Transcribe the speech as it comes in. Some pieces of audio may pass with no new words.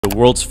The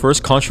world's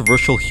first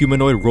controversial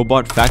humanoid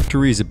robot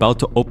factory is about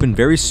to open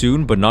very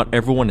soon, but not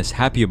everyone is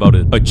happy about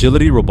it.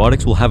 Agility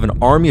Robotics will have an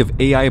army of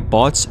AI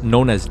bots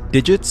known as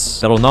digits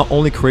that will not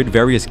only create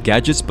various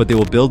gadgets, but they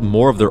will build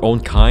more of their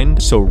own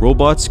kind, so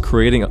robots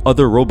creating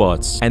other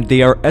robots. And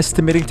they are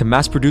estimating to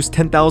mass produce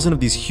 10,000 of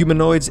these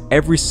humanoids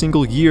every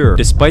single year.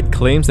 Despite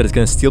claims that it's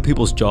going to steal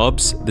people's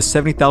jobs, the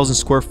 70,000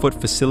 square foot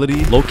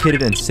facility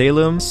located in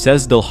Salem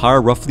says they'll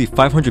hire roughly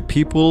 500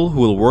 people who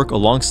will work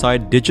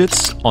alongside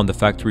digits on the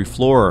factory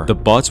floor. The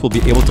bots will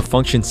be able to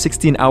function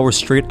 16 hours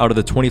straight out of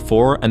the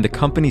 24, and the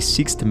company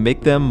seeks to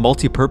make them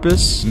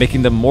multi-purpose,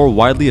 making them more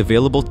widely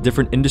available to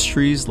different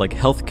industries like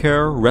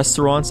healthcare,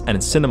 restaurants,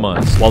 and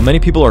cinemas. While many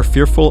people are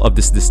fearful of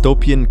this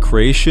dystopian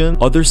creation,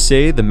 others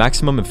say the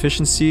maximum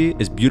efficiency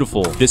is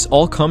beautiful. This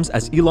all comes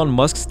as Elon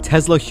Musk's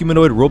Tesla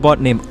humanoid robot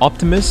named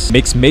Optimus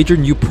makes major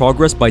new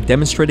progress by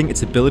demonstrating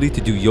its ability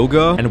to do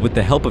yoga, and with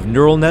the help of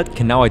neural net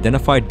can now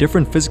identify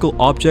different physical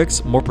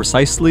objects more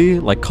precisely,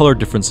 like color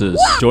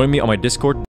differences. Join me on my Discord